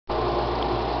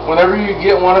Whenever you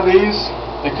get one of these,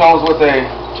 it comes with a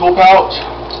tool pouch,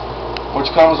 which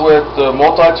comes with the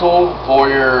multi-tool for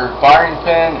your firing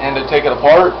pin and to take it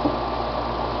apart.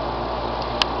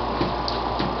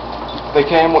 They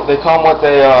come with a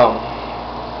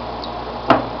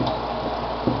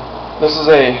this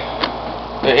is a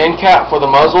end cap for the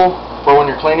muzzle for when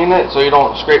you're cleaning it, so you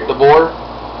don't scrape the bore.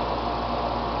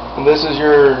 And this is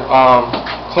your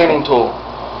cleaning tool.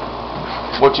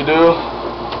 What you do,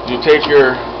 you take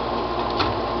your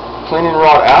cleaning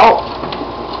rod out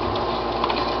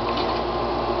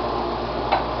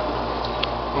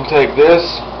and take this,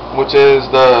 which is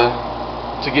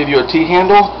to give you a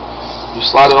T-handle. You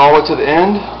slide it all the way to the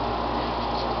end.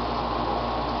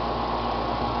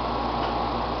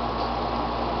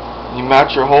 You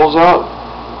match your holes up.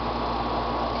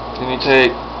 Then you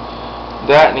take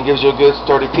that and it gives you a good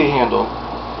sturdy T-handle.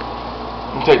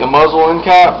 You take the muzzle end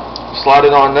cap, slide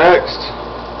it on next.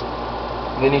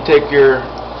 Then you take your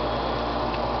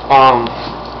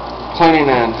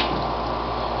cleaning end.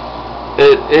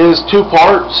 It is 2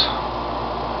 parts,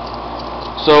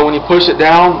 so when you push it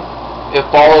down, it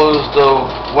follows the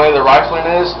way the rifling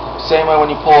is, same way when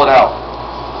you pull it out.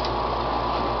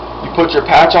 You put your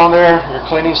patch on there, your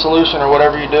cleaning solution or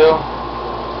whatever you do,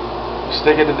 you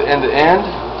stick it at the end to end,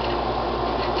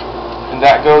 and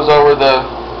that goes over the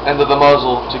end of the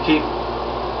muzzle to keep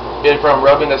it from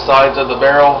rubbing the sides of the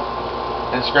barrel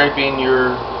and scraping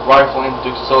your rifling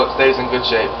so it stays in good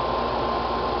shape.